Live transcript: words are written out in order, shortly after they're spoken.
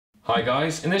Hi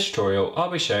guys, in this tutorial I'll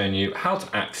be showing you how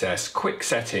to access quick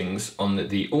settings on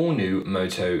the all-new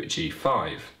Moto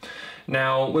G5.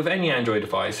 Now with any Android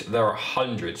device there are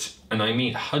hundreds, and I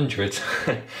mean hundreds,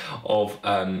 of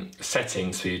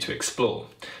settings for you to explore.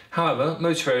 However,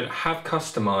 Motorola have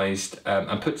customized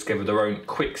and put together their own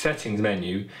quick settings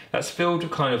menu that's filled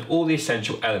with kind of all the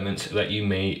essential elements that you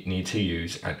may need to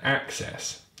use and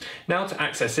access. Now to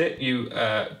access it, you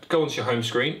go onto your home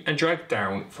screen and drag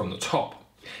down from the top.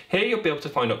 Here you'll be able to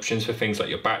find options for things like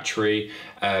your battery,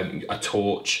 a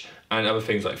torch, and other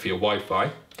things like for your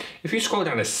Wi-Fi. If you scroll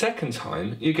down a second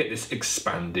time, you get this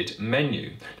expanded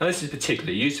menu. Now this is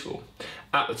particularly useful.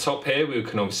 At the top here, we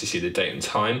can obviously see the date and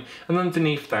time, and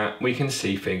underneath that, we can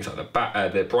see things like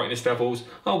the brightness levels,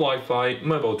 our Wi-Fi,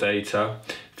 mobile data,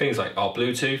 things like our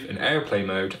Bluetooth and airplane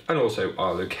mode, and also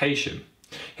our location.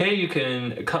 Here you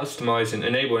can customize and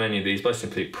enable any of these by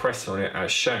simply pressing on it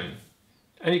as shown.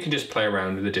 And you can just play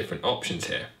around with the different options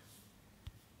here.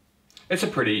 It's a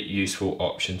pretty useful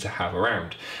option to have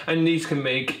around. And these can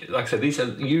make, like I said, these are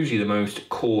usually the most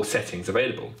core settings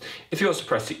available. If you also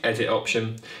press the edit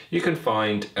option, you can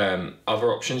find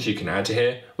other options you can add to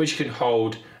here, which you can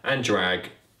hold and drag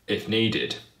if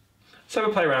needed. So have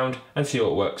a play around and see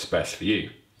what works best for you.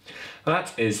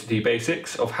 That is the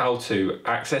basics of how to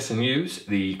access and use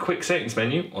the quick settings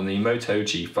menu on the Moto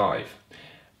G5.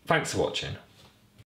 Thanks for watching.